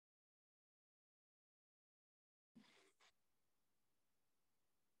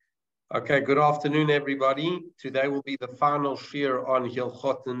Okay, good afternoon, everybody. Today will be the final shir on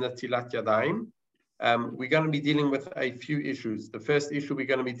Hilchot Netilat Yadayim. We're going to be dealing with a few issues. The first issue we're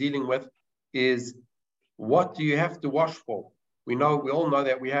going to be dealing with is, what do you have to wash for? We all know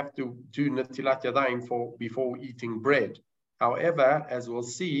that we have to do Netilat Yadayim before eating bread. However, as we'll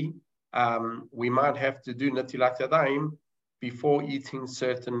see, we might have to do Netilat Yadayim before eating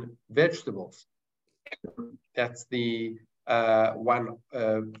certain vegetables. That's the one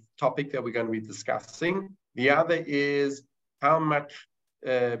topic that we're going to be discussing. The other is, how much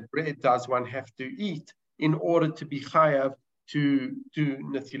bread does one have to eat in order to be chayav to do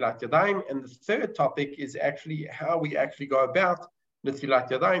Netilat Yadayim? And the third topic is actually how we actually go about Netilat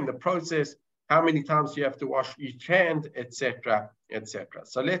Yadayim, the process, how many times you have to wash each hand, etc., etc.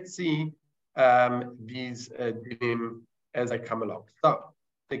 So let's see these dinim as they come along. So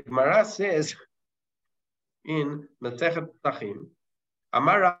the Gemara says in Masechet Ptachim,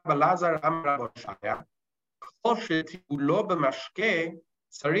 Amar Rabbi Elazar Amar Rabbi Shaya, Kol shetibulo b'mashke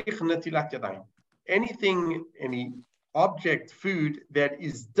tzarich netilat yadayim. Anything, any object, food that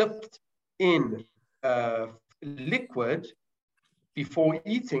is dipped in liquid before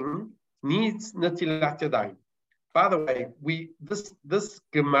eating needs netilat yadayim. By the way, this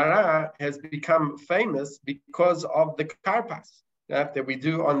Gemara has become famous because of the karpas that we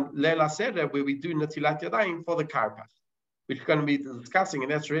do on Leila Seder, where we do Netilat Yadayim for the karpas, which we're going to be discussing,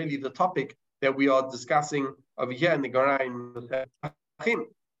 and that's really the topic that we are discussing over here in the Gemara in Ptachim.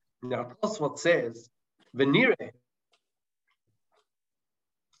 Now, that's what says, V'nireh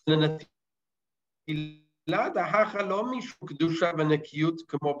that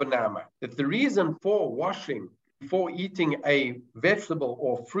the reason for washing before eating a vegetable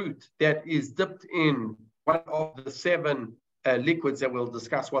or fruit that is dipped in one of the seven liquids that we'll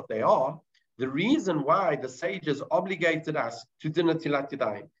discuss what they are, the reason why the sages obligated us to do Netilat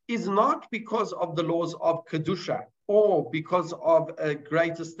Yadayim is not because of the laws of Kedusha or because of a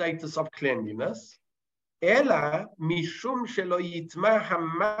greater status of cleanliness, Ela mishum shelo yitma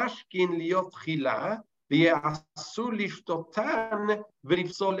hamashkin liot chila v'yasu lishtotan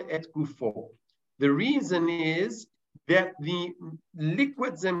v'rifsol et gufo. The reason is that the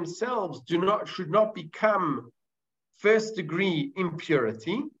liquids themselves should not become first degree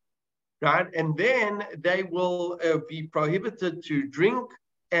impurity, right? And then they will be prohibited to drink,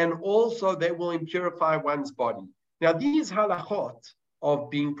 and also they will impurify one's body. Now, these halachot of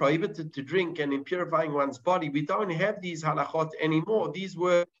being prohibited to drink and impurifying one's body, we don't have these halachot anymore. These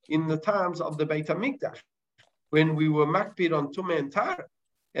were in the times of the Beit HaMikdash, when we were makpid on Tumah and Tara.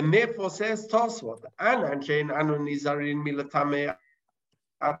 And therefore says Tosfot, Anan shein anu nizarin milatame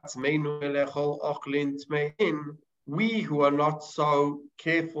atzmeinu elechol ochlin tmein. We who are not so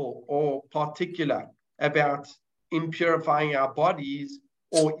careful or particular about impurifying our bodies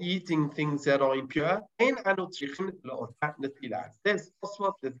or eating things that are impure, says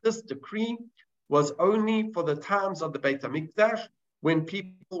Tosfot that this decree was only for the times of the Beit HaMikdash, when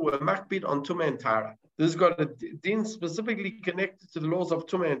people were makpid on Tumah and Tara. This has got a din specifically connected to the laws of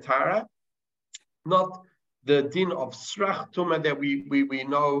Tumah and Tara, not the din of Srach Tumah that we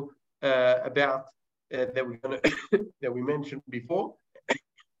know about, that we mentioned before,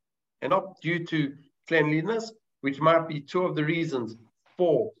 and not due to cleanliness, which might be two of the reasons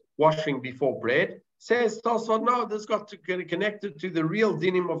for washing before bread. Says Tosfot, no, this got to get connected to the real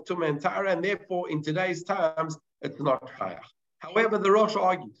dinim of Tumah and Tara, and therefore in today's times it's not chayach. However, the Rosh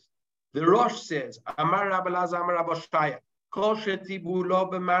argues. The Rosh says, Amar Rabbi Elazar Amar Rabbi Shaya, Kol shetibulo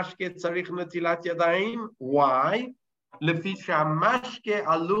b'mashke tzarich netilat yadayim. Why? Lefi she'hamashke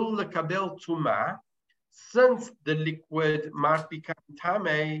alul lekabel tumah. Since the liquid might become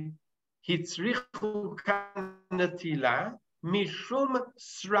tamei, hitzrichu kan netila mishum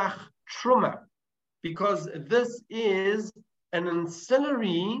srach truma, because this is an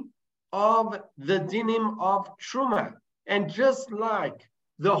ancillary of the dinim of truma, and just like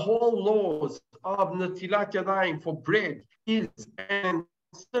the whole laws of Netilat Yadayim for bread is an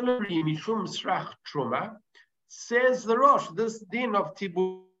ancillary mishum srach truma, says the Rosh, this din of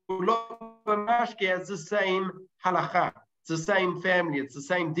tibulo b'mashke has the same halacha, it's the same family, it's the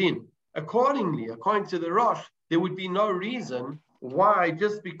same din. Accordingly, according to the Rosh, there would be no reason why,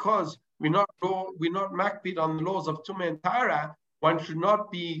 just because we're not makpid on the laws of Tumah and Tara, one should not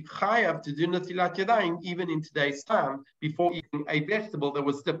be chayav to do Netilat Yadayim even in today's time before eating a vegetable that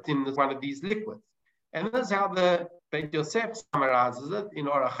was dipped in one of these liquids. And this is how the Beit Yosef summarizes it in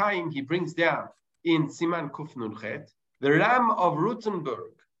Orach Chaim. He brings down in Siman Kuf Nun Chet, the Ram of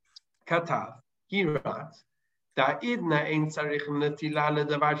Rutenburg, Katav, he writes,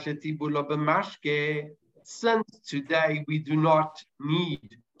 since today we do not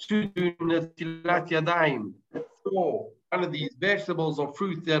need to do netilat yadayim for one of these vegetables or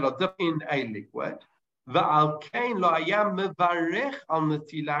fruit that are dipped in a liquid,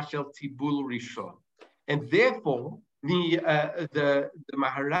 and therefore the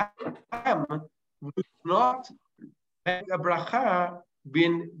Maharam would not make a bracha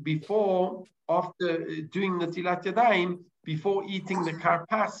before, after doing netilat yadayim, before eating the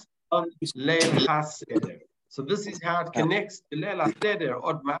karpas on Leil HaSeder. So this is how it connects to Leil HaSeder,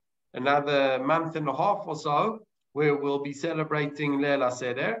 another month and a half or so, where we'll be celebrating Leil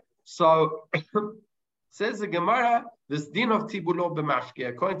HaSeder. So says the Gemara, this din of tibulo b'mashke,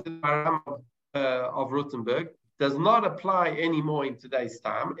 according to the Maharam of Rothenburg, does not apply anymore in today's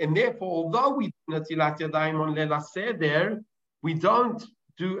time, and therefore, although we do netilat yadayim on Leil HaSeder, we don't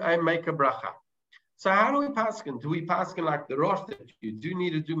make a bracha. So how do we paskin? Do we paskin like the Rosh that you do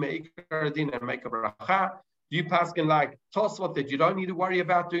need to do meikar din and make a bracha? Do you paskin like Tosfot that you don't need to worry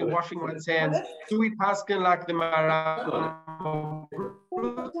about doing washing one's hands? Do we paskin like the Maharam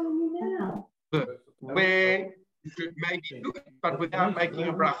where you should maybe do it, but without making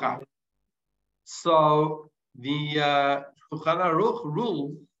a bracha? So the Shulchan Aruch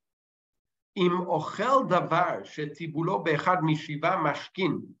rule im ochel davar shetibulo be'echad mishiva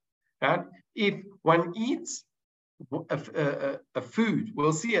mashkin. Right? If one eats a food,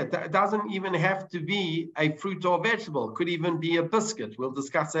 we'll see it doesn't even have to be a fruit or vegetable. It could even be a biscuit. We'll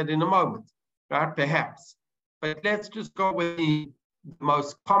discuss that in a moment, right? Perhaps. But let's just go with the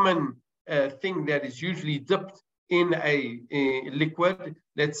most common thing that is usually dipped in a liquid,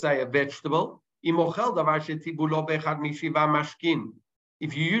 let's say a vegetable. If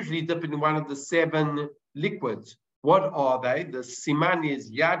you usually dip in one of the 7 liquids, what are they? The siman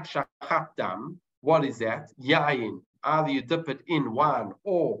is yad shachat dam. What is that? Yain. Either you dip it in wine,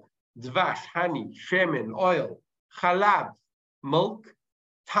 or dvash, honey, shemen, oil, chalab, milk,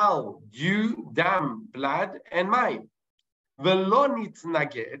 tal, dew, dam, blood, and mayim. V'lo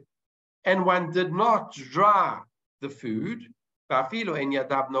nitnaged, and one did not dry the food,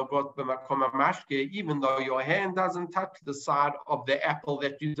 even though your hand doesn't touch the side of the apple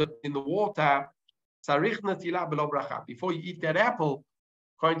that you dipped in the water. Before you eat that apple,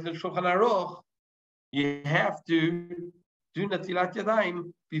 according to the Shulchan Aruch, you have to do netilat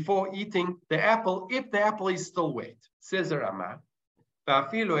yadayim before eating the apple, if the apple is still wet. Says the Rama.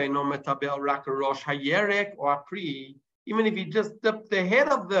 Even if you just dip the head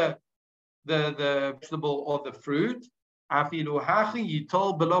of the vegetable or the fruit,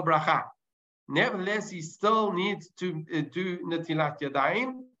 nevertheless, he still needs to do netilat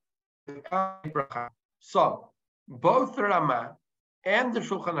yadayim. So both the Rama and the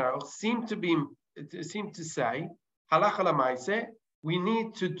Shulchan Aruch seem to say halacha l'maaseh, we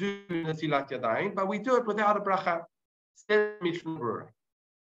need to do netilat yadayim, but we do it without a bracha. Says Mishnah Berurah.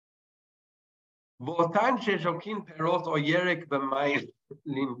 V'otan sheshokin perot or yerek b'mayim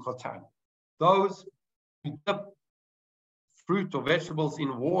linkotan. Those who dip fruit or vegetables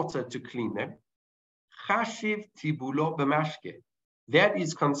in water to clean them, chashiv tibulo b'mashke. That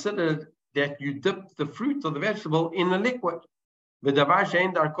is considered that you dip the fruit or the vegetable in a liquid. V'davar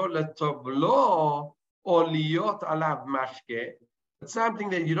she'en darko letovlo or liot alav mashke. It's something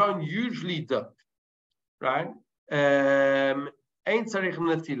that you don't usually dip, right? Ein tzarich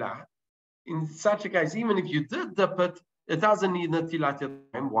netilah. In such a case, even if you did dip it, it doesn't need netilat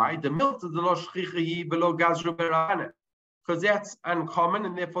yadayim. Why? The milk is the lo shchichi below gazru berana, because that's uncommon,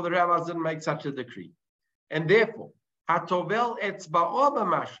 and therefore the rabbis didn't make such a decree. And therefore, hatovel etzba'o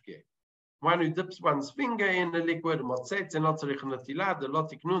b'mashke, one who dips one's finger in the liquid, motzetz and not tzarich netilah, the lo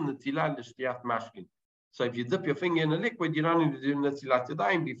tiknu netilah l'shtiyat mashkin. So if you dip your finger in a liquid, you don't need to do netilat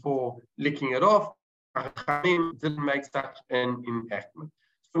yadayim before licking it off. Chachamim didn't make such an enactment.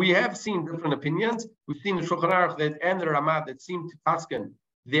 So we have seen different opinions. We've seen the Shulchan Aruch that and the Ramah that seem to paskin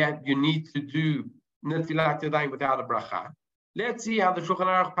that you need to do netilat yadayim without a bracha. Let's see how the Shulchan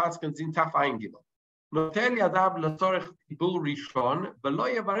Aruch paskins in Taf Ayin Gimel. Notel yadav l'tzorech tibul rishon v'lo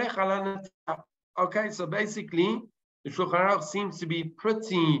yavarech ala netilah. Okay, so basically the Shulchan Aruch seems to be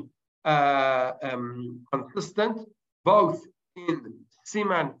pretty consistent, both in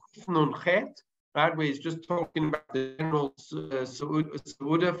Siman Kufnun Chet, right, where he's just talking about the general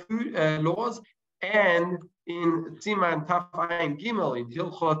Seudah food laws, and in Siman Taf Ayin Gimel in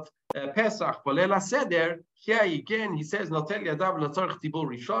Hilchot Pesach Leil HaSeder. Here again he says Notel yadav l'tzorech tibul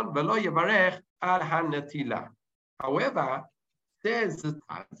rishon v'lo yavarech al hanetilah. However, says the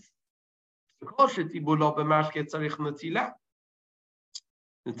Taz, kol shetibulo b'mashke tzarich netilah.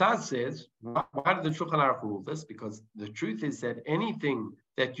 The Taz says, why did the Shulchan Aruch rule this? Because the truth is that anything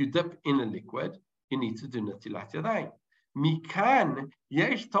that you dip in a liquid, you need to do netilat yadayim. מכאן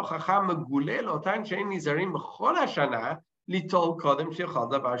יש תוכחה מגולה לאותן שאין נזהרים בכל השנה ליטול קודם שכל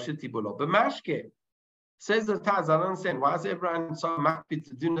דבר שטיבו לו במשקה. Says the Taz, I don't understand, why is everyone so makpid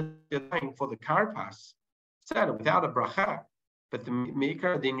to do nothing for the karpas? Said without a bracha. But the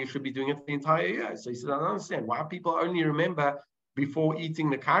maker, then you should be doing it the entire year. So he said, I don't understand why people only remember before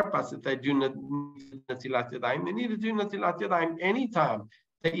eating the karpas if they do natilat yadayim. They need to do natilat yadayim anytime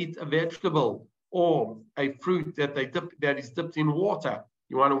they eat a vegetable or a fruit that is dipped in water.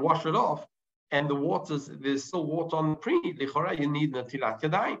 You want to wash it off, and there's still water on the pre. You need natilat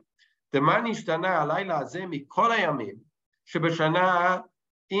yadayim. דמה נשתנה הלילה הזה מכל הימים, שבשנה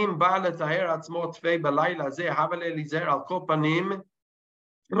אם בא לטהר עצמו תפי בלילה הזה, הבה להיזהר על כל פנים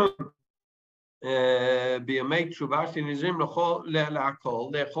בימי תשובה שנזרים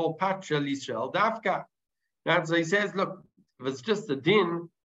לאכול פת של ישראל דווקא. And so he says, look, if it's just a din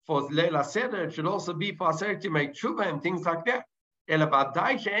for Leila Seder, it should also be for Aseret Yemei Tshuva and things like that. אלא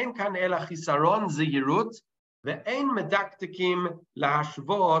ודאי שאין כאן אלא חיסרון זהירות, ואין מדקדקים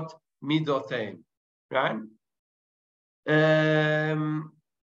להשוות midotein, right?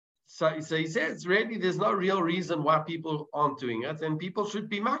 So he says, really, there's no real reason why people aren't doing it, and people should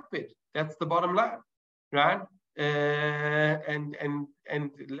be makpid. That's the bottom line, right? And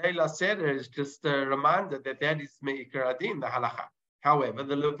Leila Seder is just a reminder that is Me'ikar Adin, the halacha. However,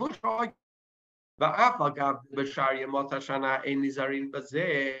 the Levush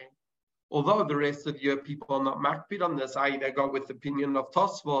although the rest of your people are not makpid on this, I go with the opinion of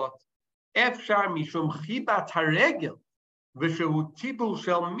Tosfot. אפשר משום חיבת הרגל ושהוא טיפול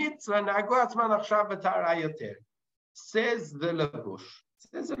של מצווה נהגו עצמן עכשיו בטהרה יותר. Says the Levush.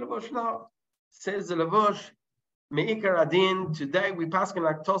 Says the Levush, no. Says the Levush, Me'ikar Adin, today we pass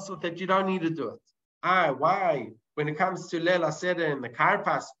like Tosfot that you don't need to do it. Why? When it comes to Leila Seder and the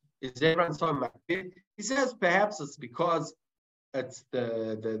Karpas, is everyone so makpid? He says perhaps it's because it's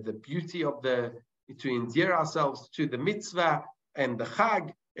the beauty of to endear ourselves to the mitzvah and the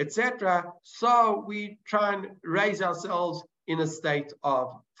chag, etc. So we try and raise ourselves in a state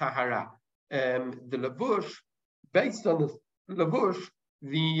of tahara. The Levush, based on the Levush,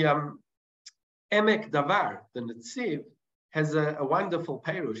 the Emek Davar, the Netziv, has a wonderful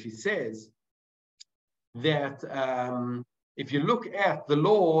perush. He says that if you look at the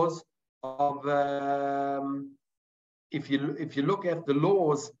laws of if you look at the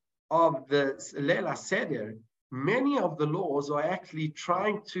laws of the Leila Seder, many of the laws are actually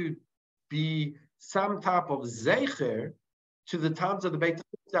trying to be some type of zeicher to the times of the Beit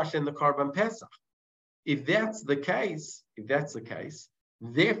HaMikdash and the Korban Pesach. If that's the case,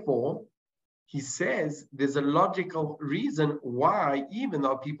 therefore, he says there's a logical reason why, even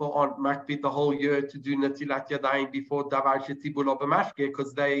though people aren't makpid the whole year to do Natilat Yadayim before Davar Shetibu Lo B'mashke,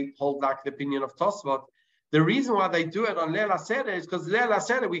 because they hold like the opinion of Tosfot, the reason why they do it on Leila Seder is because Leila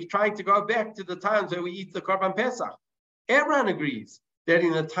Seder, we're trying to go back to the times where we eat the Korban Pesach. Everyone agrees that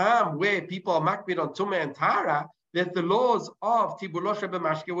in a time where people are makbid on Tumah and Tara, that the laws of Tibulosha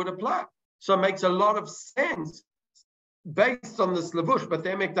B'mashke would apply. So it makes a lot of sense based on this Levush, but the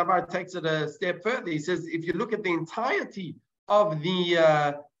Emek Davar takes it a step further. He says, if you look at the entirety of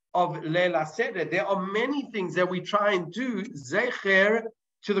the of Leila Seder, there are many things that we try and do, Zecher,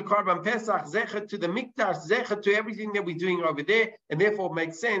 to the Korban Pesach, Zecher to the Mikdash, Zecher to everything that we're doing over there, and therefore it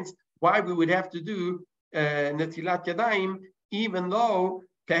makes sense why we would have to do Natilat Yadayim, even though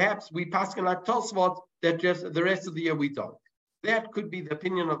perhaps we paskin like Tosfot that just the rest of the year we don't. That could be the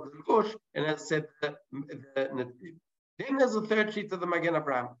opinion of the Levush, and as I said, then there's a third sheet of the Magen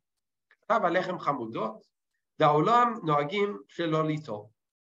Avraham. Ktav Alechem Chamudot, Da'olam Noagim Shelo Lito.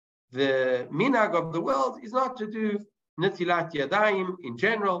 The minhag of the world is not to do Netilat Yadayim in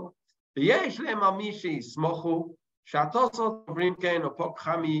general. V'yesh lehem al mi she'yismochu she'atosot omrim ken opok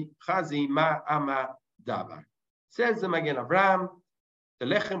chami chazi ma ama davar. Says the Magen Avraham, the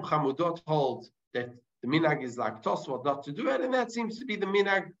Lechem Chamudot holds that the minhag is like Tosfot not to do it, and that seems to be the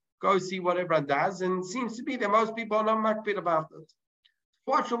minhag. Go see what everyone does, and it seems to be that most people are not makpid about it.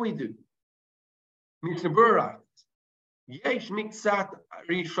 What should we do? Mishnah Berurah. Yesh miksat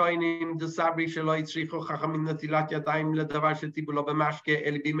rishonim desabri shelo yitzrichu chachamim natilat yadayim ledavar shetibu lo b'mashke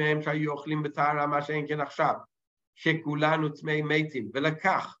el bimehem shayu ochlim b'tara ma she'en ken achshav shekulanu tmei meitim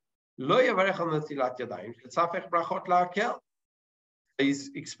velakach lo yavarech al natilat yadayim shetzafech brachot la'akel. He's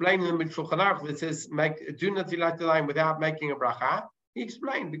explaining in the Shulchan Aruch that says do natilat yadayim without making a bracha. He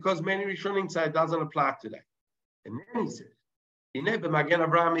explained because many Rishonim say it doesn't apply today. And then he says, הנה במגן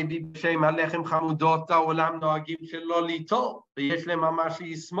אברהם מביא בשם הלחם חמודות העולם נוהגים שלא ליטול ויש להם ממש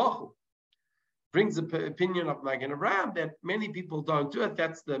שיסמוכו. Brings the opinion of Magen Avraham that many people don't do it.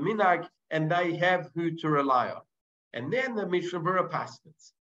 That's the minhag, and they have who to rely on. And then the Mishnah Berurah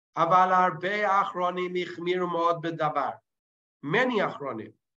passes. Aval harbe achronim ichmiru mod bedavar. Many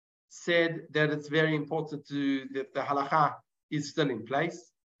achronim said that it's very important that the halacha is still in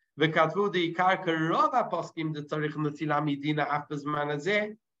place. V'katvu deikar kerova poskim detzarich netila midina af bezman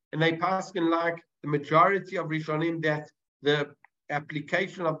hazeh, and they paskin like the majority of Rishonim that the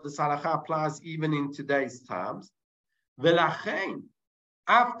application of the halacha applies even in today's times. V'lachein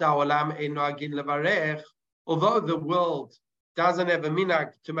af da'olam ein noagin levarech, although the world doesn't have a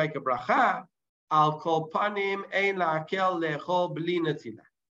minhag to make a bracha, al kol panim ein la'akel lechol bli netila.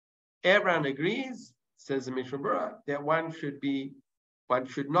 Everyone agrees, says the Mishnah Berurah, that one should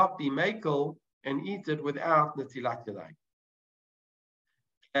not be makel and eat it without netilat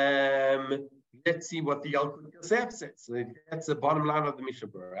yadayim. Let's see what the Yalkut Yosef says. So that's the bottom line of the Mishnah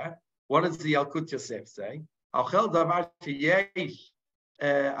Berurah. What does the Yalkut Yosef say? Achel davar sheyesh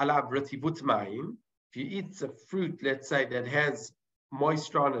alav retivut mayim. If you eat a fruit, let's say, that has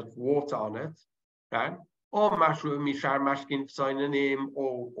moisture on it, water on it, right? Or mashru mishar mashkin psoinanim,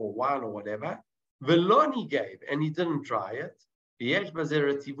 or wine or whatever. Veloni gave, and he didn't dry it. And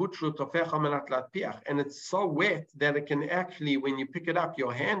it's so wet that it can actually, when you pick it up,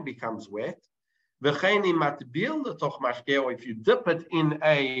 your hand becomes wet. Or if you dip it in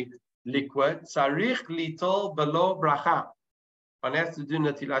a liquid, sarich litol below bracha. One has to do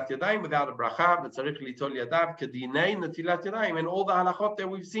natilat yadayim without a bracha, but sarich litol yadav kedinei natilat yadayim, and all the halachot that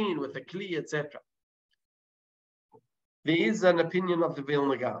we've seen with the kli, etc. There is an opinion of the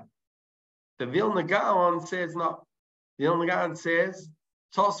Vilna Gaon. The Vilna Gaon says no. The Vilna Gaon says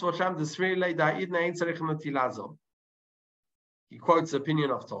Tosfot sham desrei da'idna ein tzarich natilazo. He quotes the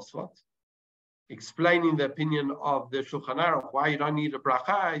opinion of Tosfot, explaining the opinion of the Shulchan Aruch. Why you don't need a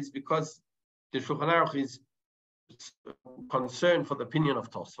bracha is because the Shulchan Aruch is concerned for the opinion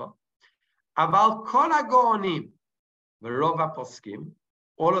of Tosfot. Aval kol haGaonim v'rov haposkim,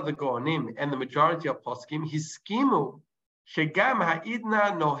 all of the Gaonim and the majority of poskim, hiskimu shegam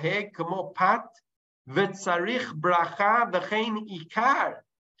ha'idna noheg kamo pat v'tzarich bracha v'chein ikar.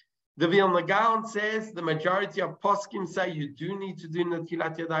 The Vilna Gaon says the majority of poskim say you do need to do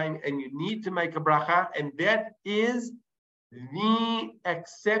natilat yadayim and you need to make a bracha, and that is the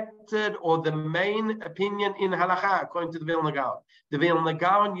accepted or the main opinion in halacha according to the Vilna Gaon. The Vilna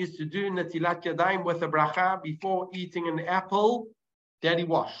Gaon used to do natilat yadayim with a bracha before eating an apple that he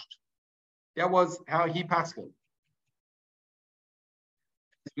washed. That was how he passed it.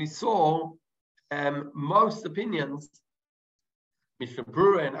 As we saw, most opinions, Mishnah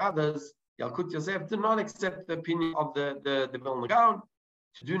Berurah and others, Yalkut Yosef, did not accept the opinion of the Vilna Gaon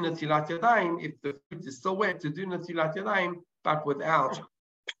to do natilat yadayim if the fruit is still wet, to do natilat yadayim, but without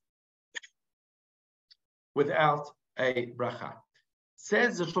a bracha.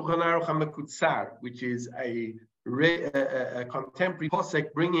 Says the Shulchan Aruch HaMekutzar, which is a contemporary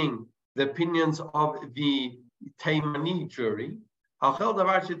posek bringing the opinions of the Taimani jury. Achel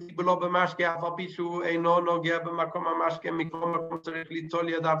davar shetibulo b'mashke afal pishu eino nogea b'makom ha'mashke mikom makom tzarich litol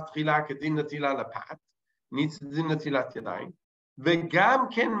yadav tchila kedin natila lepat, needs to do natilat yadayim. V'gam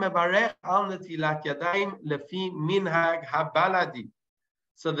ken mevarech al natilat yadayim lefi minhag habaladi.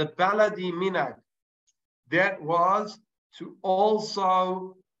 So the baladi minhag, that was to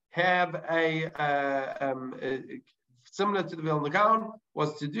also have a similar to the Vilna Gaon,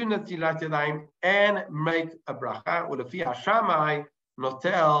 was to do natilat yadayim and make a bracha. Ulefi hashamai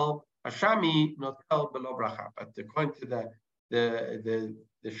notel hashami notel below bracha. But according to the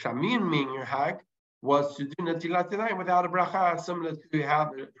shamin minhag was to do natilat yadayim without a bracha, similar to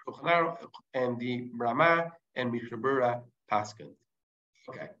how the Shulchan Aruch and the Rama and Mishnah Berurah paskin.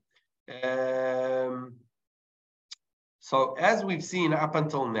 Okay. So as we've seen up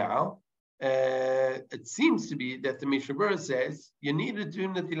until now, it seems to be that the Mishnah Berurah says you need to do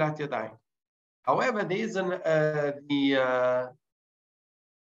natilat yadayim. However, there is the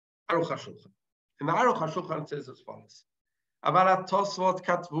Aruch HaShulchan. And the Aruch HaShulchan says as follows: Aval Tosfot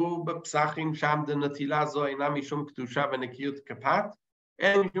katvu b'psachim sham de natila zo ina mishum kedusha v'nekiyut kapat,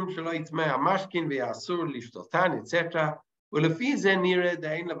 el mishum shelo yitzmeh hamashkin v'yasur lishtotan, etc. Ulefi ze nire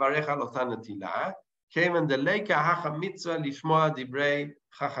de'ein levarech al ota natila, kevan deleika hacha mitzvah lishmoa dibrei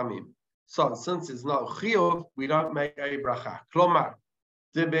chachamim. So since it's not chiyuv, we don't make a bracha. Klomar,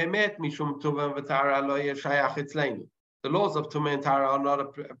 ze be'emet mishum tuva v'tara lo yeshayach etzleinu. The laws of Tumah and Tara are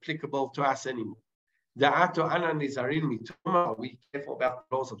not applicable to us anymore. Da'ato ana nizarin mituma, we careful about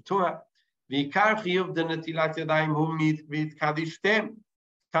the laws of Tumah. V'ikar chiyuv de natilat yadayim hu mitkadishtem,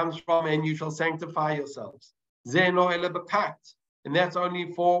 comes from, and you shall sanctify yourselves. Ze no ele b'pat, and that's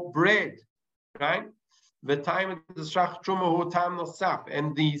only for bread, right? The time of the shach truma hu tam nosaf,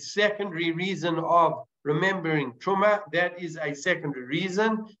 and the secondary reason of remembering Truma. That is a secondary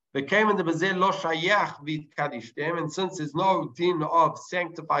reason. And since there's no din of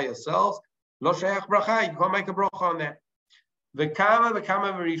sanctify yourselves, lo shayach bracha, you can't make a bracha on that. V'kama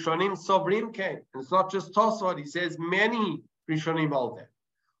rishonim sovrim came. And it's not just Tosfot. He says many rishonim hold that.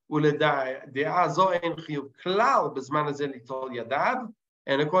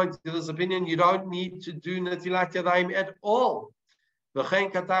 And according to this opinion, you don't need to do netilat yadayim at all.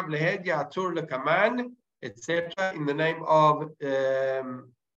 Etc. in the name of the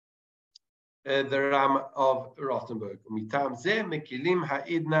Ram of Rothenburg.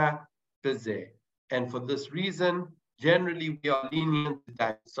 And for this reason, generally we are lenient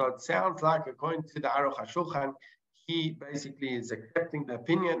today. So it sounds like, according to the Aruch HaShulchan, he basically is accepting the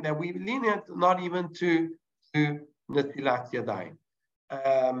opinion that we lenient not even to Netilat Yadayim.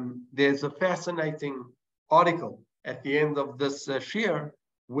 There's a fascinating article at the end of this shir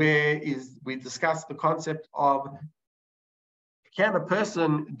where we discuss the concept of, can a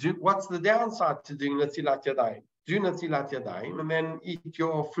person do, what's the downside to doing Netilat Yadayim? Do Netilat Yadayim and then eat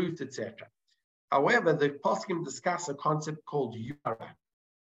your fruit, etc. However, the poskim discuss a concept called yara,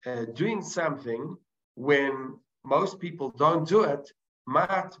 doing something when most people don't do it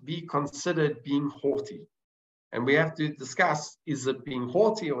might be considered being haughty. And we have to discuss, is it being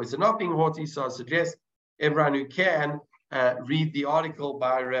haughty or is it not being haughty? So I suggest everyone who can read the article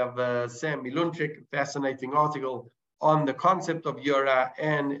by Rav Sam Milunchik, a fascinating article on the concept of yara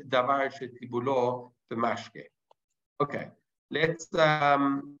and davar shetibulo b'mashke. Okay, let's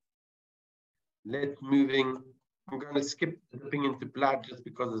moving. I'm going to skip dipping into blood just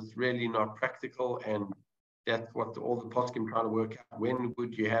because it's really not practical, and that's what all the poskim trying to work out. When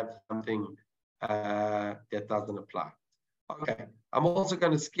would you have something that doesn't apply? Okay, I'm also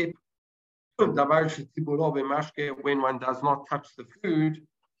going to skip davar shetibulo b'mashke when one does not touch the food,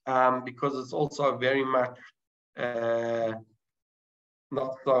 because it's also very much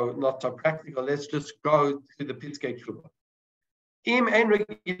not so practical. Let's just go to the Piskei Tshuva.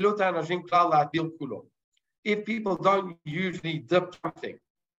 If people don't usually dip something,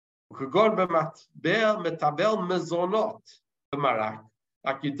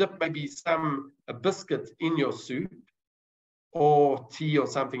 like you dip maybe a biscuit in your soup or tea or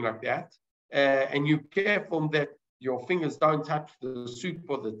something like that, and you're careful that your fingers don't touch the soup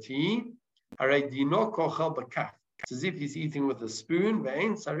or the tea, it's as if he's eating with a spoon.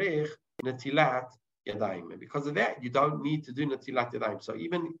 Yadayim. And because of that, you don't need to do netilat yadayim. So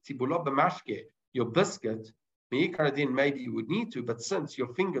even tibulo b'mashke, your biscuit, maybe you would need to, but since your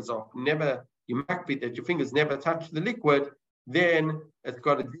fingers are never, you might be that your fingers never touch the liquid, then it's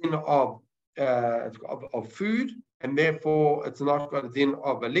got a din of food, and therefore it's not got a din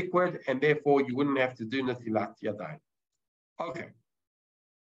of a liquid, and therefore you wouldn't have to do netilat yadayim. Okay.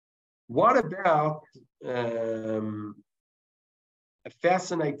 What about a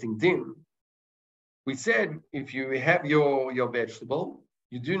fascinating din? We said if you have your vegetable,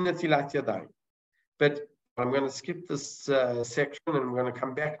 you do netilat yadayim. But I'm going to skip this section and I'm going to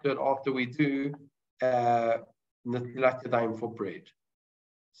come back to it after we do netilat yadayim for bread.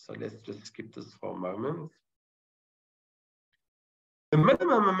 So let's just skip this for a moment. The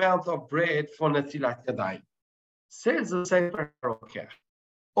minimum amount of bread for netilat yadayim says the Sefer Rokach.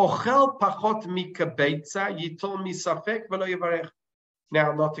 Ochel pachot mikabeitza yitol misafek v'lo yivarech.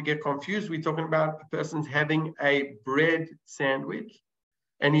 Now, not to get confused, we're talking about a person having a bread sandwich,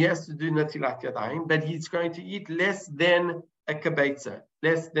 and he has to do netilat yadayim, but he's going to eat less than a kabeitza,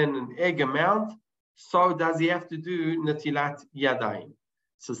 less than an egg amount. So does he have to do netilat yadayim?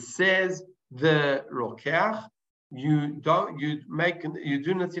 So says the Rokach, you do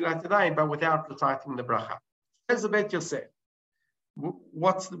netilat yadayim, but without reciting the bracha. Says the Beit Yosef.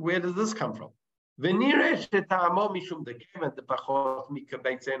 Where does this come from?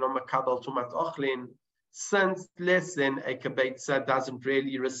 Since less than a kabeitza doesn't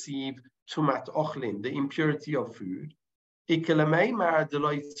really receive tumat ochlin, the impurity of food.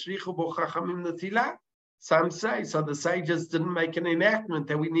 Some say, so the sages didn't make an enactment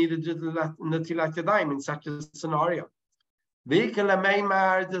that we needed to do netilat yadayim in such a scenario. The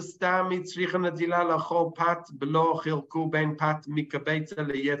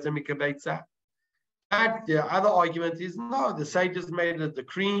other argument is no, the sages made a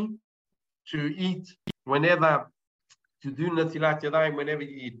decree to eat whenever, to do netilat yadayim whenever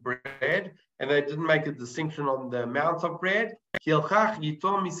you eat bread, and they didn't make a distinction on the amount of bread.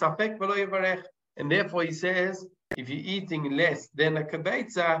 And therefore he says, if you're eating less than a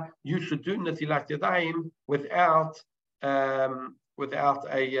kabeitza, you should do netilat yadayim without a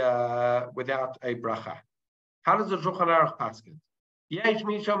bracha. How does the Shulchan Aruch paskin? יש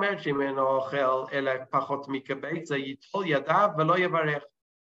מי שאומר שאם אינו אוכל אלא פחות מקבצה, ייטול ידיו ולא יברך.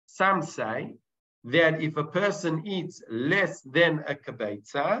 Some say that if a person eats less than a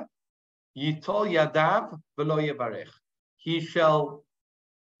kibetza, yitol yadav v'lo yevarech. He shall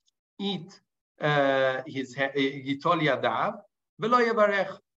eat his yitol yadav v'lo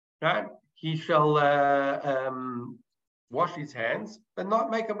yevarech. Right? He shall wash his hands but not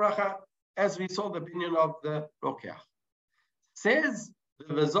make a bracha, as we saw the opinion of the Rokeach. Says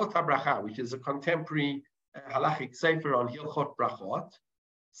the Vezot HaBracha, which is a contemporary halachic sefer on Hilchot Brachot.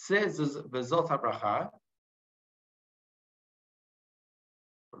 Says Vezot HaBracha.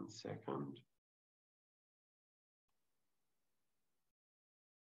 One second.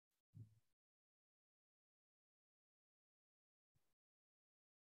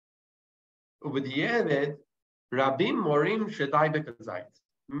 Ubediyevet Rabim Morim Shedai Bekazait.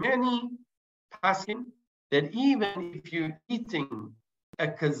 Many paskin that even if you're eating a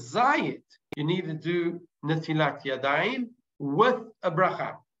kazayit, you need to do netilat yadayim with a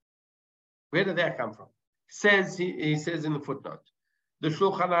bracha. Where did that come from? He says in the footnote, the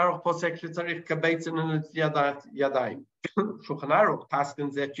Shulchan Aruch posek shetzarich kabetzin netilat yadayim. Shulchan Aruch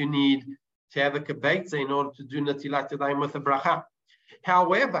paskins that you need to have a kabetza in order to do netilat yadayim with a bracha.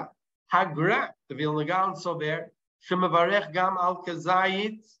 However, Hagra, the Vilna Gaon sover, shemavarech gam al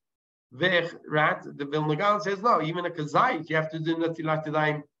kazayit. Right? The Vilna Gaon says no, even a kazayit you have to do netilat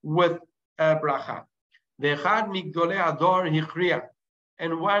yadayim with a bracha. Ve'echad migdolei ador hichriya,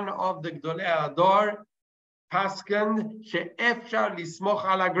 and one of the gdolei ador pasken she'efshar lismoch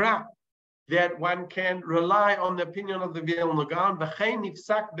al agra, that one can rely on the opinion of the Vilna Gaon. V'chein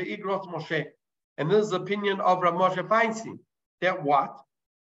nifsak be'igrot Moshe, and this is the opinion of Rav Moshe Feinstein, that what?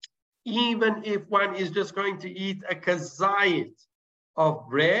 Even if one is just going to eat a kazayit of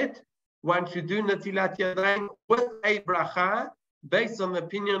bread, one should do netilat yadayim with a bracha based on the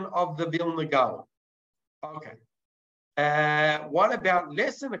opinion of the Vilna Gaon. Okay. What about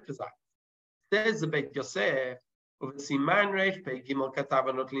less than a kazayit? Says the Beit Yosef, ובסימן ר' פ' כתב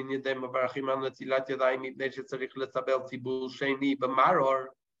הנוטלים ידיהם מברכים על נטילת ידיים מפני שצריך לטבל ציבור שני במרור,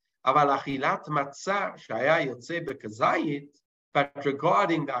 אבל אכילת מצה שהיה יוצא בכזית, but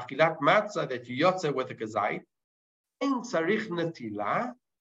regarding the achilat matzah that you yotze with a kazait, ein tzarich natila,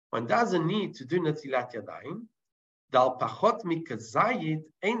 one doesn't need to do natilat yadayim. Dal pachot mikazait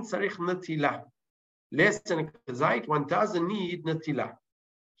ein tzarich natila. Less than a kazait, one doesn't need natila.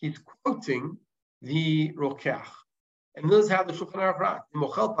 He's quoting the Rokeach, and this is how the Shulchan Aruch writes: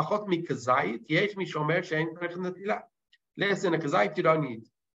 "Mochel pachot mikazait yesh mi shomer she'ein tzarich natila." Less than a kazait, you don't need.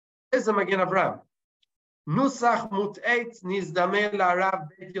 There's the Magen Avraham. Nusach mut'et nizdameh la'Rav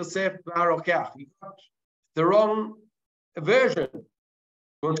Beit Yosef v'Rokeach. The wrong version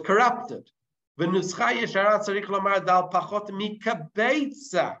was corrupted. V'nuscha yeshara tzarich lomar dal pachot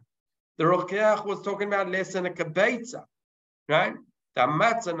mikabeitza. The Rokeach was talking about less than a kabeitza, right? The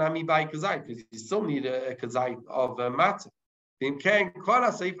matzah nami by kazait, because you still need a kazait of matzah. V'im ken kol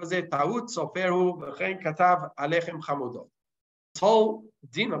ha'seif hazeh ta'ut soferhu v'chein katav alechem chamudot. This whole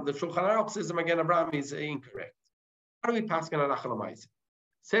din of the Shulchan Aruch says the Magen Avraham is incorrect. How do we pass on halacha l'maaseh?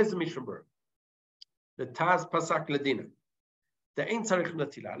 Says the Mishnah Berurah, the Taz pasak ledina. The ein tzarich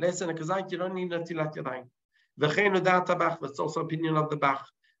natila. Less than a kazait, you don't need natilat yadayim. V'chein udat habach. That's also opinion of the Bach.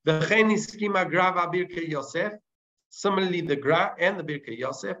 V'chein iskima gra v'Birkei Yosef. Similarly, the Gra and the Birkei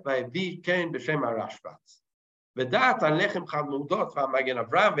Yosef v'avi kein b'shem Rashbaz. V'dat al lechem chamudot v'Magen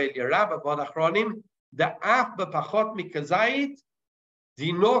Avraham v'Eliyarav v'od achronim. The af b'pachot mikazait,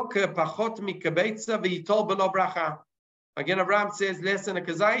 dino k'pachot mikabeitza v'yitol b'lo bracha. Again, Avraham says less than a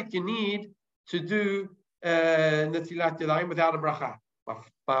kazait, you need to do netilat yadayim without a bracha.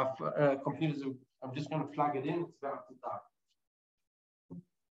 My computers, I'm just going to plug it in. It's about to die.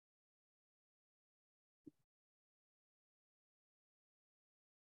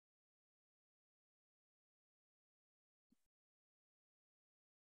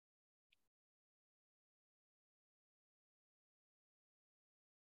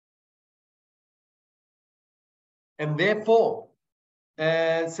 And therefore,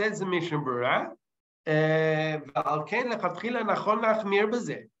 says the Mishnah Berurah,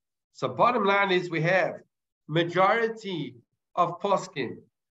 so bottom line is we have majority of poskim,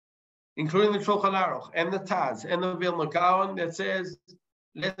 including the Shulchan Aruch and the Taz and the Vilna Gaon, that says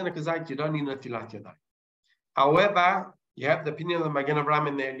less than a kazait, you don't need netilat yadayim. However, you have the opinion of the Magen Avraham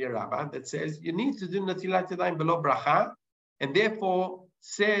and the Eliyarav that says you need to do netilat yadayim below bracha, and therefore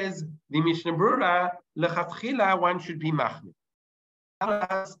says the Mishnah Berurah, lechatchila one should be machmir.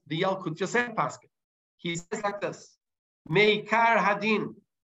 As the Yalkut Yosef Paskin, he says like this: Meikar hadin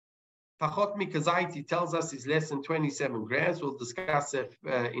Pachot mikazait, he tells us, is less than 27 grams. We'll discuss it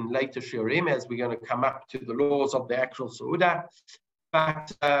in later shiurim as we're going to come up to the laws of the actual Sauda.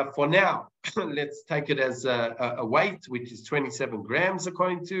 But for now, let's take it as a weight, which is 27 grams,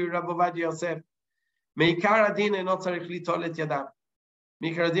 according to Rav Ovadia Yosef. Meikar adin eno tzarich litol et yadav.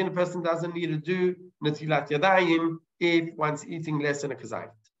 Meikar adin, a person doesn't need to do netilat yadayim if one's eating less than a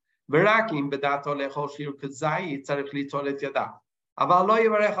kazait. V'rakim bedato lechol shir kazait tzarich litol et yadav. Aval lo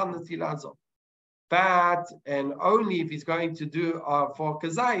yivarech al netilat zot. But, and only if he's going to do for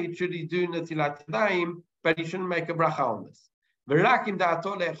kazait, should he do netilat yadayim, but he shouldn't make a bracha on this. V'rakim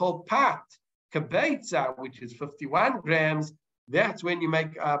dato lechol pat kabeitza, which is 51 grams, that's when you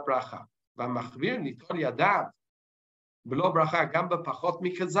make a bracha. V'machvir litol yadav below bracha gam b'pachot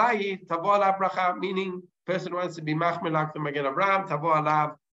mikazayit tavo alav bracha, meaning person wants to be machmir like the Magen Avraham, tavo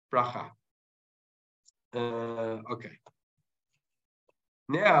alav bracha. Okay.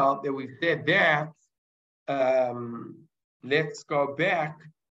 Now that we've said that, let's go back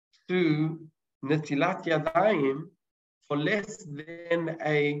to netilat yadayim for less than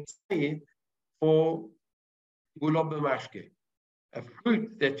a tzait for gulo b'mashke, a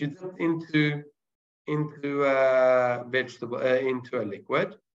fruit that you dip into vegetable, into a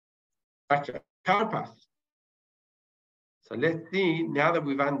liquid. Karpas. So let's see, now that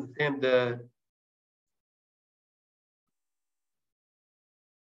we've understand the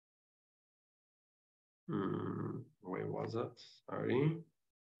where was it? Sorry.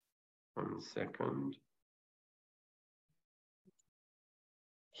 1 second.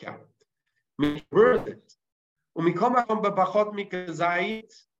 Yeah. If we're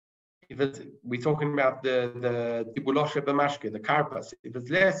talking about the tibuloshe b'mashke, the karpas, if it's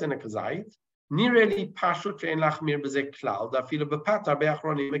less than a kazait, nireli pashut she'en lachmir b'zeh klal, dafilu b'patar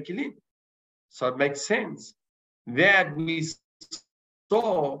be'achronim mekilin. So it makes sense that we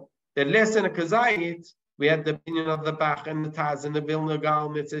saw that less than a kazait, we had the opinion of the Bach and the Taz and the Vilna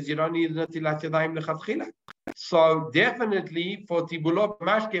Gaon that says you don't need netilat yadayim lechatchila. So definitely for tibulot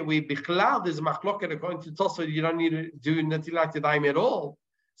mashke, we bichlal there's machloket according to Tosfot, you don't need to do netilat yadayim at all.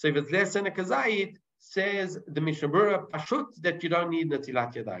 So if it's less than a kazait, says the Mishnah Berurah pashut that you don't need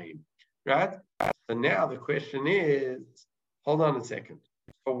netilat yadayim, right? So now the question is, hold on a second.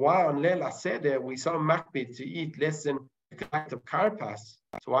 For why on Leil Seder we saw makbid to eat less than a kazait of karpas?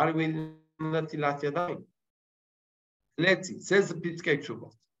 So why do we netilat yadayim? Let's see. Says the Pitzkei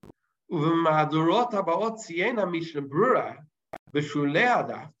Teshuvot. ובמהדורות הבאות ציין המשנה ברורה בשולי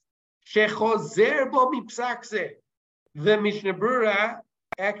הדף שחוזר בו מפסק זה. The Mishnah Berurah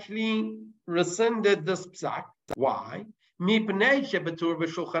actually rescinded this psak. Why? מפני שבטור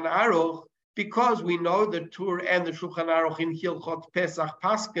בשולחן ערוך, because we know the Tur and the Shulchan Aruch in Hilchot Pesach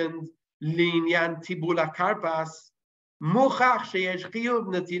Paskend לעניין טיבול הקרפס מוכח שיש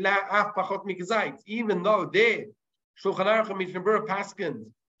חיוב נטילה אף פחות מכזית. Even though there Shulchan Aruch and Mishnah Berurah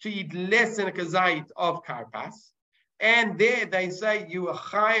Paskend to eat less than a kazait of karpas, and there they say you are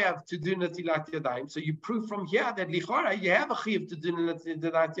chayav to do netilat yadayim. So you prove from here that lichora you have a chayav to do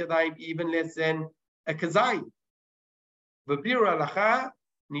netilat yadayim even less than a kazait. V'biru halacha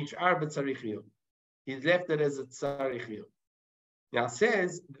nishar b'tzarich yom. He's left it as a tzarich yom. Now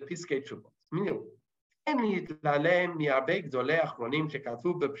says the Piskei Teshuvot. En yitlalem mi'arbei gdolei achronim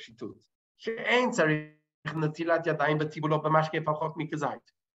shekatvu b'pshitut she'en tzarich netilat yadayim b'tibulot b'mashke pachot mikazait.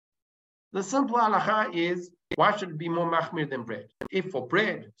 The simple halacha is, why should it be more machmir than bread? If for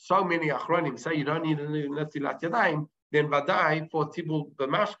bread, so many achronim say you don't need netilat yadayim, then vadai for tibul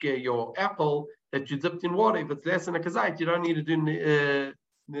b'mashke, your apple that you dipped in water, if it's less than a kazait, you don't need to do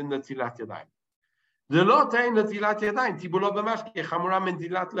netilat yadayim. The lo tein netilat yadayim, tibulo b'mashke, chamura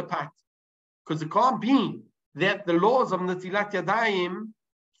netilat lepat. Because it can't be that the laws of netilat yadayim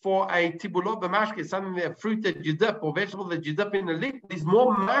for a tibulot b'mashke, something that fruit that you dip or vegetable that you dip in a liquid is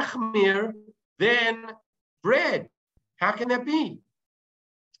more machmir than bread. How can that be?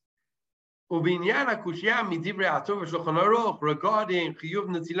 Regarding chiyuv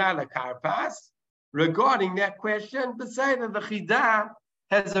netilah karpas, regarding that question, Beseder the Chida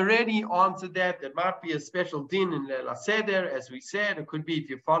has already answered that. There might be a special din in Leil Seder, as we said. It could be if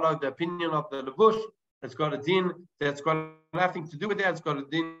you follow the opinion of the Levush. It's got a din that's got nothing to do with that. It's got a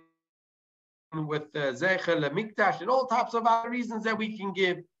din with Zeichel, Mikdash, and all types of other reasons that we can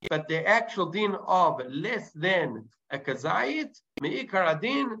give. But the actual din of less than a kazayit, me'ikar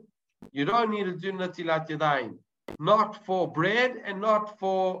adin, you don't need to do natilat yadayim, not for bread and not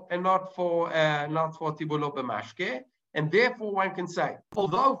for tibulo b'mashke. And therefore, one can say,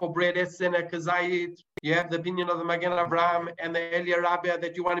 although for bread less than a kazayit, you have the opinion of the Magen Avraham and the Elia Rabbi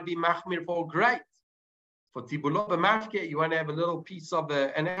that you want to be machmir for, great. For tibulot b'mashke, you want to have a little piece of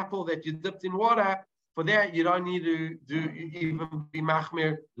an apple that you dipped in water. For that, you don't need to do even be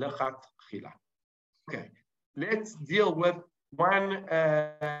machmir lechat chila. Okay, let's deal with one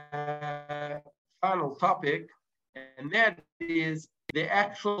final topic, and that is the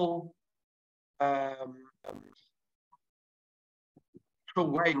actual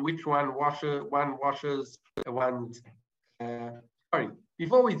way in which one washes. Sorry,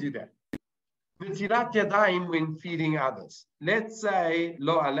 before we do that, Netilat Yadayim when feeding others. Let's say,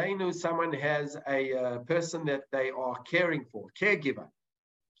 Lo Aleinu, someone has a person that they are caring for, caregiver.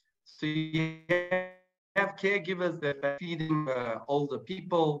 So you have caregivers that are feeding older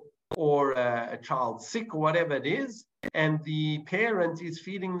people or a child sick or whatever it is, and the parent is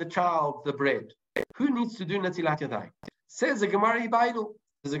feeding the child the bread. Who needs to do Netilat Yadayim? Says the Gemara Ibaidul.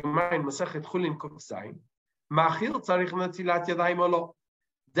 There's a Gemara in Masechet Chulin Kufsayin. Machil tzarich Netilat Yadayim or lo?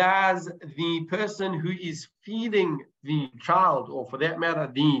 Does the person who is feeding the child, or for that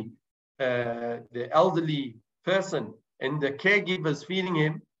matter, the elderly person and the caregivers feeding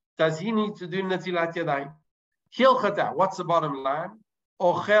him, does he need to do Netilat Yadayim? Hilchata, what's the bottom line?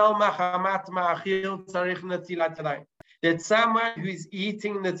 Ochel machamat ma'achil tzarich Netilat Yadayim. That someone who is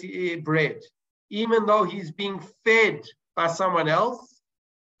eating the bread, even though he's being fed by someone else,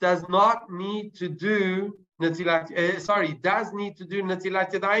 does not need to do does need to do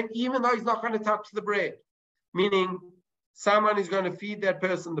Netilat Yadayim, even though he's not going to touch the bread. Meaning, someone is going to feed that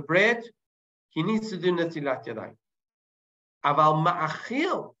person the bread, he needs to do Netilat Yadayim. Aval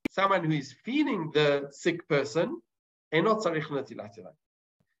ma'achil, someone who is feeding the sick person, not tzarich Netilat Yadayim.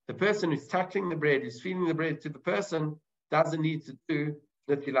 The person who's touching the bread, who's feeding the bread to the person, doesn't need to do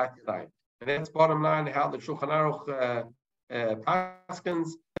Netilat Yadayim. And that's bottom line how the Shulchan Aruch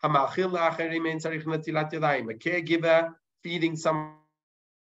paskins. A caregiver feeding someone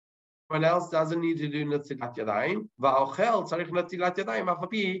else doesn't need to do Netilat Yadayim. Va'ochel tzarich Netilat Yadayim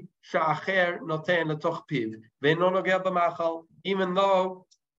afapi sha'acher noten letoch piv ve'no nogeh b'machal. Even though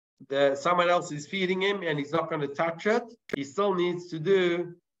someone else is feeding him and he's not going to touch it, he still needs to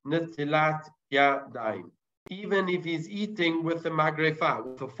do Netilat Yadayim, even if he's eating with the magrefa,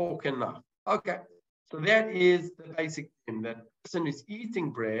 with a fork and knife. Okay. So that is the basic thing, that person who's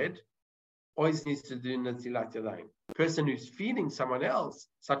eating bread always needs to do Netilat Yadayim. Person who's feeding someone else,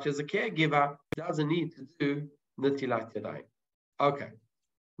 such as a caregiver, doesn't need to do Netilat Yadayim. Okay.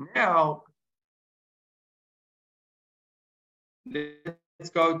 Now, let's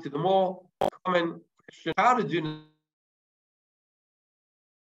go to the more common question, how to do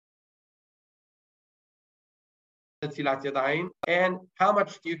Netilat Yadayim, and how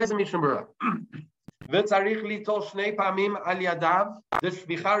much do you do Mishnah Berurah? וצריך ליטול שני פעמים על ידיו,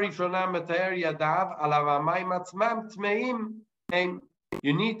 ושפיכה ראשונה מתאר ידיו, עליו המים עצמם טמאים.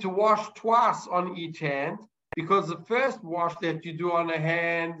 You need to wash twice on each hand, because the first wash that you do on a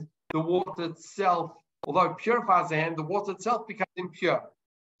hand, the water itself, although it purifies the hand, the water itself becomes impure.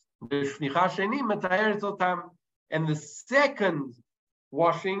 And the second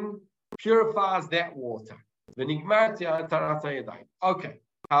washing purifies that water. Okay.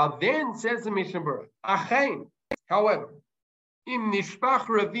 Then says the Mishnah Berurah, however, im nishpach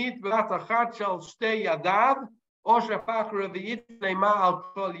ravit b'lat achat shel shtei yadav, o shapach ravit leima al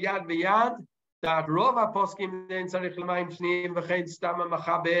kol yad v'yad, that rov haposkim den tzarich l'mayim shniyim v'chein stama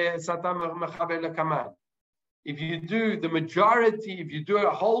machabe satam machabe lekaman. If you do the majority, if you do a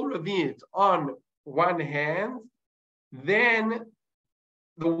whole ravit on one hand, then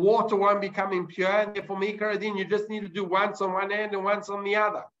the water won't become impure, and therefore Mikar Adin, you just need to do once on one hand and once on the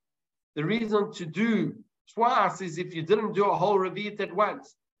other. The reason to do twice is if you didn't do a whole Raviyat at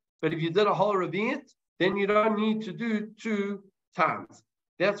once. But if you did a whole Raviyat, then you don't need to do 2 times.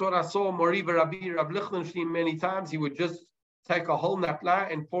 That's what I saw Moriva Rav Lichtenstein many times. He would just take a whole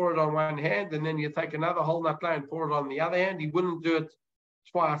natla and pour it on one hand, and then you take another whole natla and pour it on the other hand. He wouldn't do it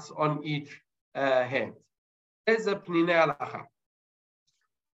twice on each hand. There's a Pnina Alacha.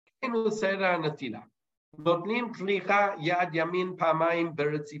 Notnim tlicha yad yamin pamayim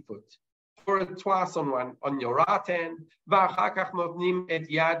beretzifut. Pour it twice on your right hand. V'achar kach notnim et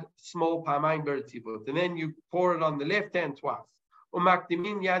yad small pamayim beretzifut. And then you pour it on the left hand twice.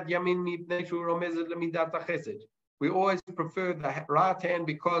 Umakdimin yad yamin mipnei shu romezet lemidat hachesed. We always prefer the right hand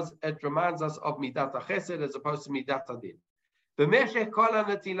because it reminds us of midat hachesed as opposed to midat hadin. B'meshech kol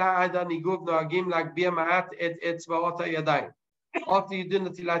hanetila ad haniguv noagim lagbir ma'at et etzvaot hayadayim. After you do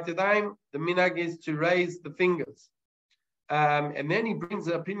Netilat Yadayim, the minhag is to raise the fingers. And then he brings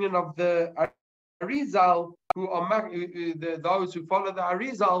the opinion of the Arizal, who are those who follow the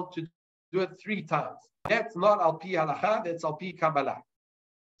Arizal, to do it 3 times. That's not Al Pi Halacha, that's Al Pi Kabbalah.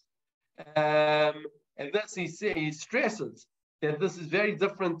 And this he stresses that this is very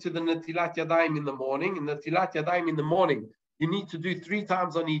different to the Natilat Yadayim in the morning. In Natilat Yadayim in the morning, you need to do 3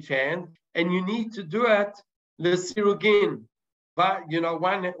 times on each hand, and you need to do it l'sirugin. But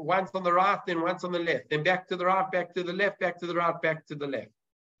once on the right, then once on the left, then back to the right, back to the left, back to the right, back to the left.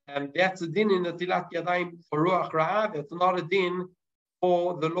 And that's a din in Natilat Yadayim for Ruach Ra'ah. That's not a din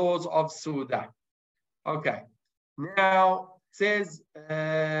for the laws of Suda. Okay. Now says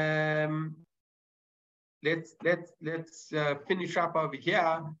let's finish up over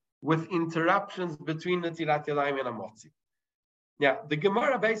here with interruptions between Natilat Yadayim and Amotzi. Now the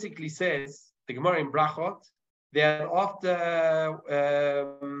Gemara basically says, the Gemara in Brachot, that after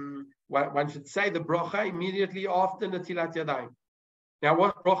one should say the bracha immediately after Natilat Yadayim. Now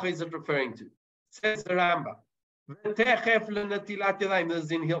what bracha is it referring to? It says the Rambam. V'techef leNatilat Yadayim. This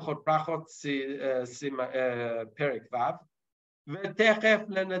is in Hilchot Brachot Perek Vav. V'techef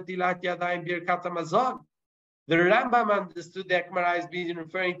leNatilat Yadayim Birkat Hamazon. The Rambam understood that Gemara is being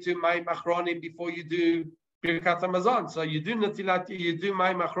referring to Mayim Achronim before you do Birkat Hamazon. So you do Natilat, you do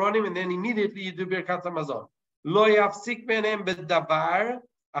Mayim Achronim, and then immediately you do Birkat Hamazon. Lo yafsik benem b'davar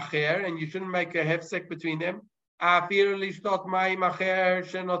acher, and you shouldn't make a hefsek between them. Afir lishtot Mayim acher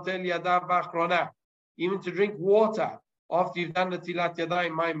shenotel yadav b'achrona. Even to drink water after you've done Natilat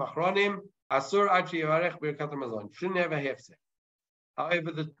Yadayim Mayim Achronim, asur ad sheyivarech Birkat Hamazon. Shouldn't have a hefsek.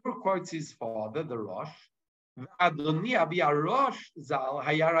 However, the Tur quotes his father, the Rosh. Adoni Abi Arosh Zal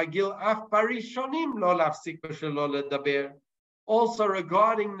Hayaragil Af Parishonim Lo Lafsik B'Shelo Ledaber. Also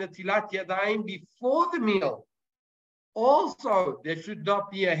regarding Natilat Yadayim before the meal, also there should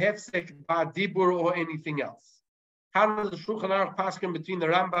not be a hefsek by dibur or anything else. How does the Shulchan Aruch paskin between the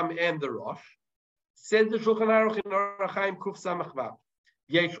Rambam and the Rosh? Said the Shulchan Aruch in Orach Chaim Kuf Samach Vav.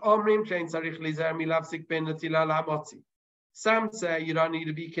 Yesh Omrim Shein Tzarich Lizer Milafsik Ben Natila Lamotzi. Some say you don't need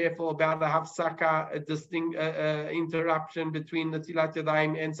to be careful about the hafsaka, a distinct interruption between Natilat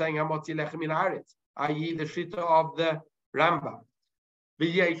Yadayim and saying Hamotzi Lechem Min Haaretz, i.e. the shita of the Rambam.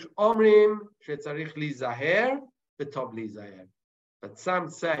 V'yesh omrim shetzarich lizaher v'tov lizaher. But some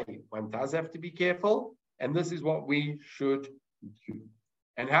say one does have to be careful, and this is what we should do.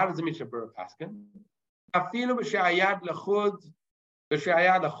 And how does the Mishnah Berurah paskin? Afilu b'shayad lechud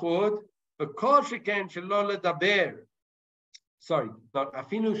v'kol sheken shelo ledaber. Sorry, not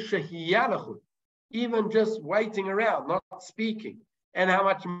afilu shehiyah lechud. Even just waiting around, not speaking, and how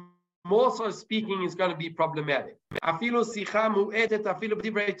much more so speaking is going to be problematic. Afilu sicha mu'etet afilu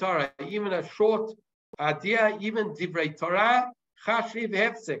b'divrei Torah. Even a short idea, even divrei Torah, chashiv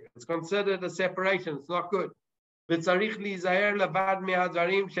hefsek. It's considered a separation. It's not good. V'tzarich lizaher levad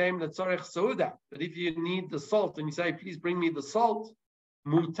me'advarim she'em letzorech seuda. But if you need the salt and you say, please bring me the salt,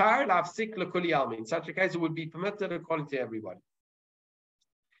 mutar lafsik lekuli almi. In such a case, it would be permitted according to everybody.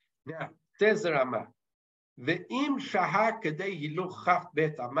 Now, says the Rama. If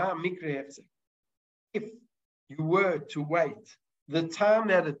you were to wait the time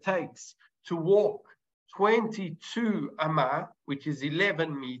that it takes to walk 22 amma, which is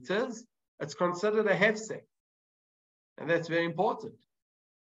 11 meters, it's considered a hefsek. And that's very important.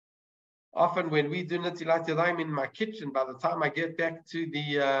 Often when we do Natilat Yadayim in my kitchen, by the time I get back to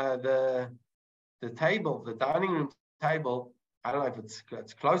the table, the dining room table, I don't know if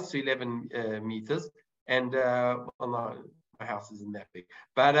it's close to 11 meters. And well, no, my house isn't that big,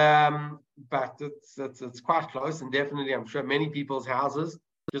 but it's quite close, and definitely, I'm sure many people's houses,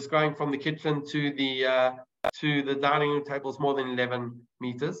 just going from the kitchen to the dining room table is more than 11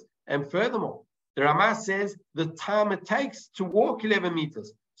 meters. And furthermore, the Ramah says the time it takes to walk 11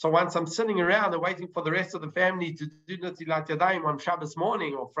 meters. So once I'm sitting around and waiting for the rest of the family to do Natilat Yadayim on Shabbos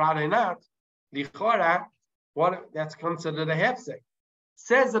morning or Friday night, lichora, that's considered a hefsek.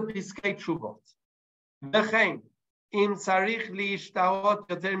 Says the Piskei Tshuvot. The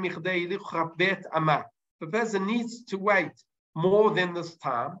person needs to wait more than this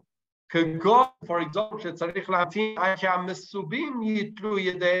time. For example,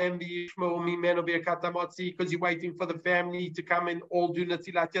 because you're waiting for the family to come and all do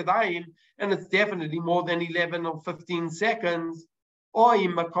Natilat Yadayim, and it's definitely more than 11 or 15 seconds. Or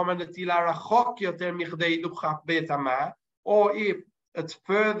if it's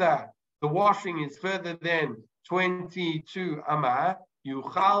further, the washing is further than 22 amma,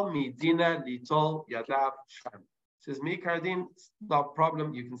 yuchal midina litol yadav sham. Says Mikardin, it's no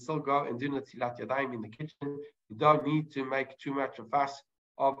problem. You can still go and do Natilat Yadayim in the kitchen. You don't need to make too much of fuss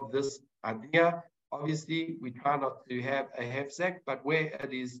of this idea. Obviously, we try not to have a hefsek, but where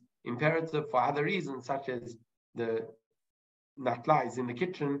it is imperative for other reasons, such as the natla is in the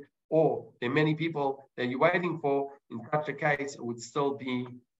kitchen, or there are many people that you're waiting for, in such a case, it would still be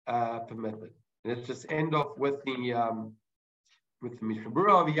permitted. Let's just end off with the Mishnah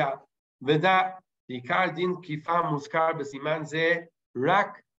Berurah over here. V'da Ikar din kifa muskar b'siman zeh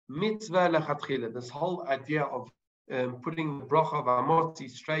rak mitzvah lechatchila. This whole idea of putting the bracha of hamotzi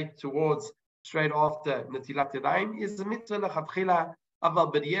straight after netilat yadayim is a mitzvah lechatchila.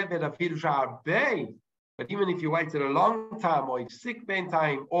 Aval b'diavad afil sha'arbei. But even if you waited a long time, or you're sick ben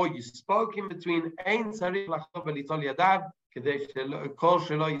time, or you spoke in between, ein tzarich lachzor v'litol yadav kedei kol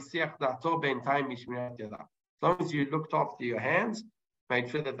shelo yisiach da'ato ben time mishmirat yadav. As long as you looked after your hands, made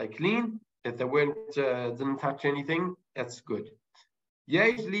sure that they're clean, that they weren't didn't touch anything, that's good.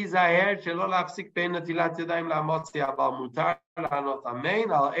 Yesh li zaher shelo lafsik ben netilat yadayim la'amotzi aval mutar la'anot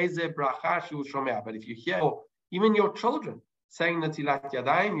amen al eze bracha shu shomea. But if you hear even your children saying netilat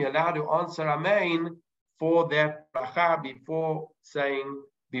yadayim, you're allowed to answer amen for that bracha before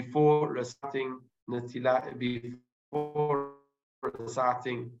reciting netilat, before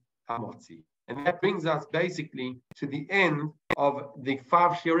reciting hamotzi. And that brings us basically to the end of the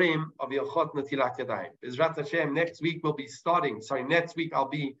 5 shirim of Hilchot Netilat Yadayim. Bezrat Hashem, next week I'll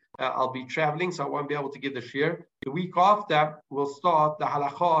be traveling, so I won't be able to give the shir. The week after, we'll start the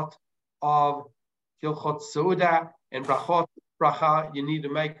halachot of Hilchot Seudah and bracha you need to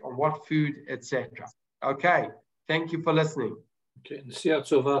make on what food, etc. Okay, thank you for listening. Okay,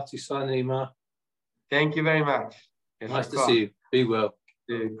 thank you very much. Nice to see you. Be well.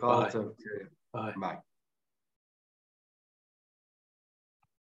 Bye. Bye. Bye.